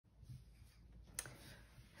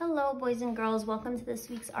Hello boys and girls, welcome to this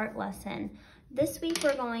week's art lesson. This week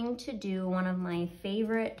we're going to do one of my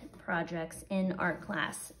favorite projects in art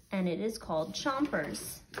class, and it is called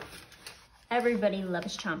Chompers. Everybody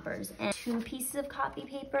loves Chompers. And 2 pieces of copy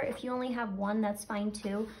paper. If you only have one, that's fine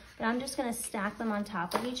too. But I'm just gonna stack them on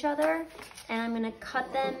top of each other, and I'm gonna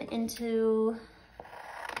cut them into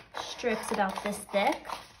strips about this thick.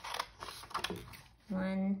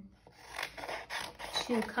 1,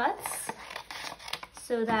 2 cuts.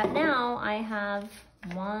 So that now I have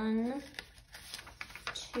 1,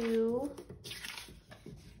 2,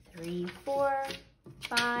 3, 4,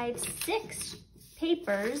 5, 6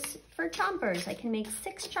 papers for chompers. I can make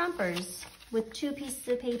 6 chompers with 2 pieces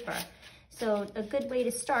of paper. So a good way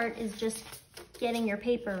to start is just getting your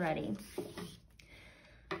paper ready.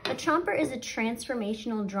 A chomper is a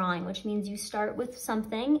transformational drawing, which means you start with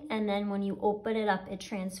something and then when you open it up, it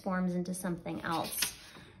transforms into something else.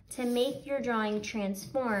 To make your drawing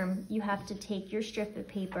transform, you have to take your strip of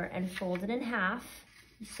paper and fold it in half.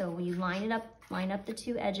 So you line up the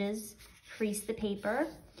 2 edges, crease the paper,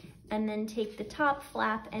 and then take the top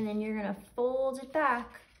flap and then you're gonna fold it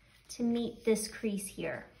back to meet this crease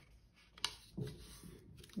here.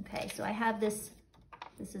 Okay, so I have this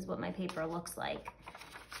is what my paper looks like.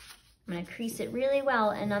 I'm gonna crease it really well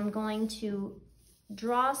and I'm going to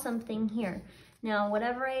draw something here. Now,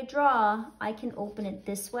 whatever I draw, I can open it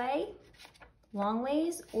this way, long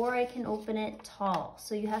ways, or I can open it tall.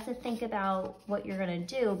 So you have to think about what you're gonna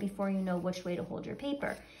do before you know which way to hold your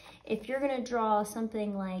paper. If you're gonna draw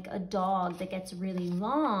something like a dog that gets really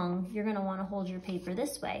long, you're gonna wanna hold your paper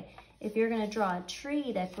this way. If you're gonna draw a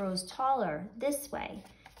tree that grows taller, this way.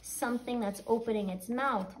 Something that's opening its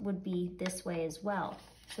mouth would be this way as well.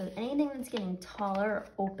 So anything that's getting taller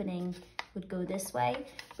or opening would go this way,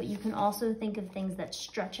 but you can also think of things that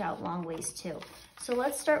stretch out long ways too. So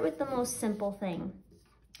let's start with the most simple thing,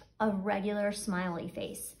 a regular smiley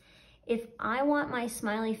face. If I want my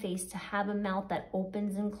smiley face to have a mouth that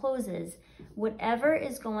opens and closes, whatever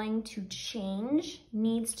is going to change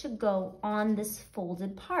needs to go on this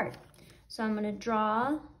folded part. So I'm gonna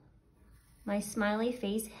draw my smiley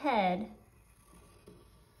face head,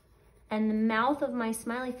 and the mouth of my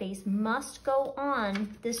smiley face must go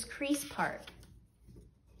on this crease part.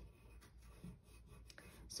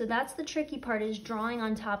 So that's the tricky part, is drawing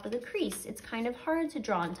on top of the crease. It's kind of hard to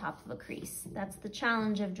draw on top of a crease. That's the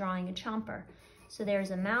challenge of drawing a chomper. So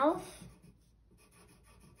there's a mouth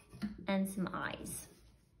and some eyes.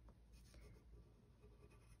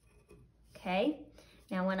 Okay,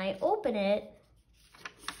 now when I open it,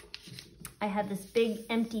 I have this big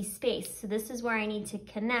empty space. So this is where I need to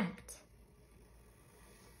connect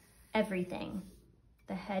everything.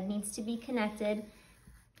 The head needs to be connected.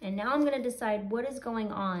 And now I'm gonna decide what is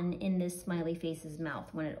going on in this smiley face's mouth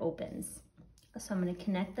when it opens. So I'm gonna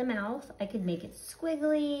connect the mouth. I could make it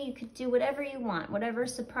squiggly. You could do whatever you want. Whatever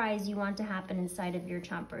surprise you want to happen inside of your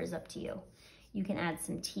chomper is up to you. You can add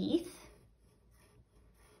some teeth.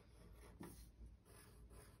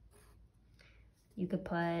 You could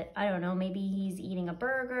put, I don't know, maybe he's eating a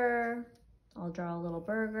burger. I'll draw a little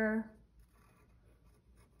burger.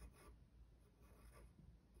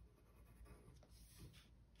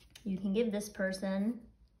 You can give this person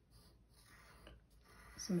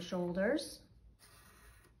some shoulders,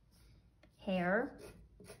 hair.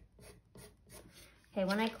 Okay,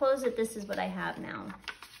 when I close it, this is what I have now.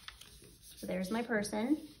 So there's my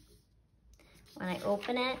person. When I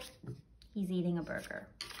open it, he's eating a burger.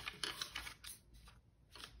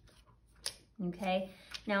 Okay,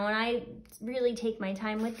 now when I really take my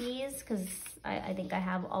time with these, because I think I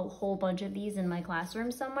have a whole bunch of these in my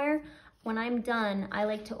classroom somewhere, when I'm done, I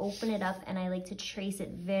like to open it up and I like to trace it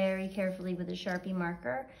very carefully with a Sharpie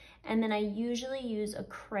marker. And then I usually use a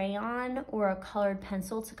crayon or a colored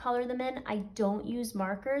pencil to color them in. I don't use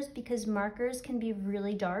markers because markers can be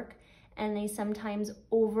really dark and they sometimes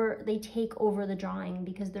take over the drawing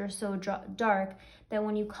because they're so dark that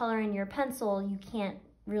when you color in your pencil, you can't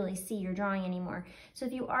really see your drawing anymore. So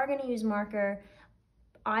if you are gonna use marker,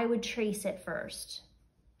 I would trace it first.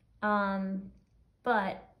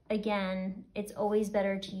 But again, it's always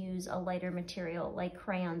better to use a lighter material like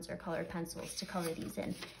crayons or colored pencils to color these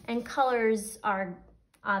in. And colors are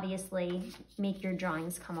obviously make your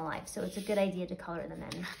drawings come alive. So it's a good idea to color them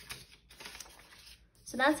in.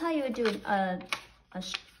 So that's how you would do a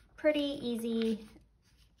pretty easy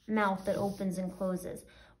mouth that opens and closes.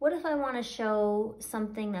 What if I want to show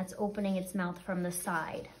something that's opening its mouth from the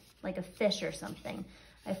side, like a fish or something?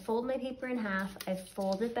 I fold my paper in half, I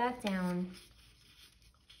fold it back down,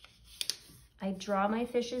 I draw my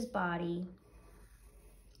fish's body,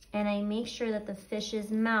 and I make sure that the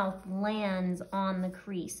fish's mouth lands on the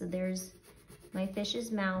crease. So there's my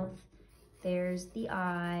fish's mouth, there's the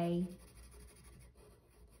eye,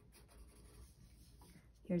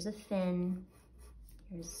 here's a fin,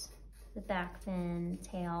 here's the back fin,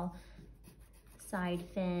 tail, side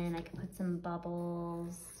fin. I can put some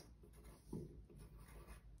bubbles,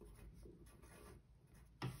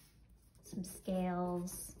 some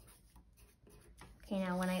scales. Okay,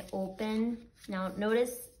 now when I open, now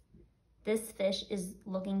notice this fish is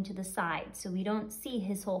looking to the side, so we don't see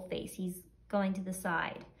his whole face. He's going to the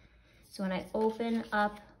side. So when I open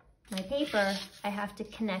up my paper, I have to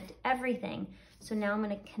connect everything. So now I'm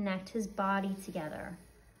gonna connect his body together.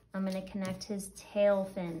 I'm gonna connect his tail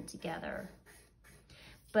fin together.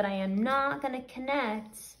 But I am not gonna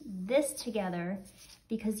connect this together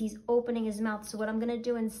because he's opening his mouth. So what I'm gonna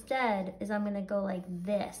do instead is I'm gonna go like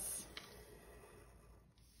this.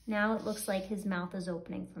 Now it looks like his mouth is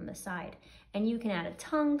opening from the side. And you can add a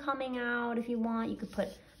tongue coming out if you want. You could put,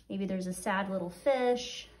 maybe there's a sad little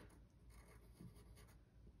fish.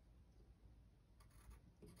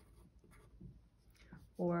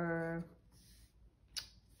 Or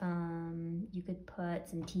you could put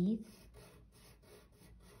some teeth.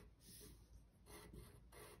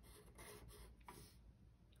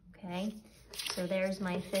 Okay, so there's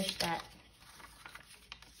my fish, that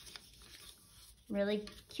really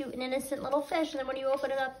cute and innocent little fish. And then when you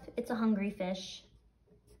open it up, it's a hungry fish.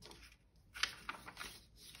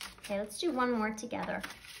 Okay, let's do one more together.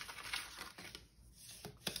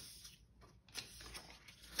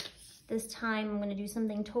 This time I'm gonna do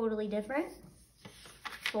something totally different.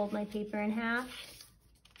 Fold my paper in half,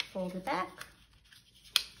 fold it back.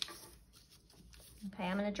 Okay,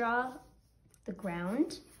 I'm gonna draw the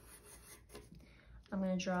ground. I'm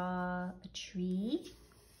gonna draw a tree.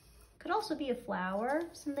 Could also be a flower,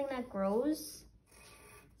 something that grows.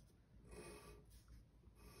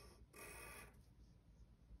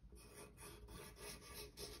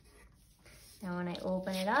 Now when I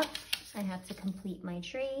open it up, I have to complete my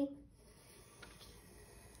tree.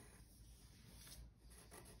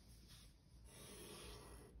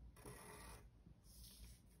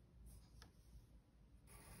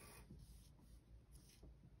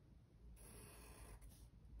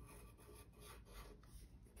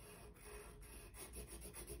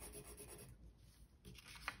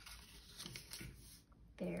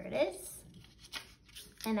 There it is.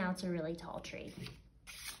 And now it's a really tall tree.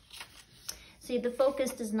 See, the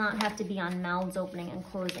focus does not have to be on mouths opening and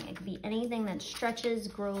closing. It could be anything that stretches,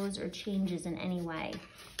 grows, or changes in any way.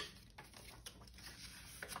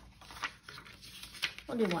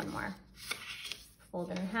 We'll do one more.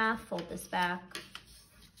 Fold it in half, fold this back.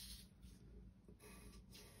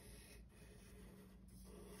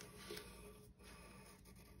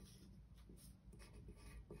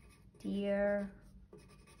 Dear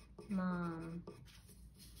Mom.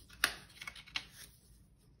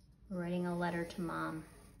 We're writing a letter to Mom.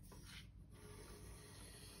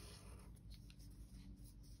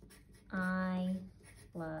 I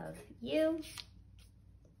love you.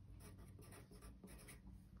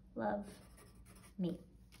 Love me.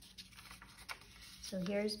 So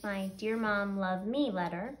here's my Dear Mom, Love Me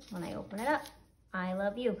letter. When I open it up, I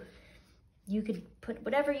love you. You could put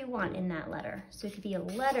whatever you want in that letter. So it could be a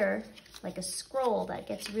letter, like a scroll that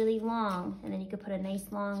gets really long, and then you could put a nice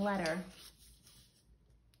long letter.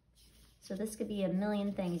 So this could be a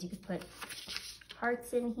million things. You could put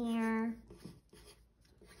hearts in here.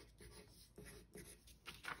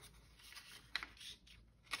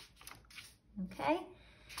 Okay,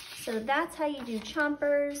 so that's how you do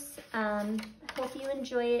chompers. Hope you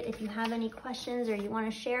enjoy it. If you have any questions or you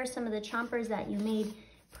want to share some of the chompers that you made,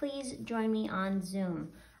 please join me on Zoom.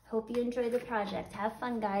 Hope you enjoy the project. Have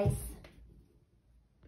fun, guys.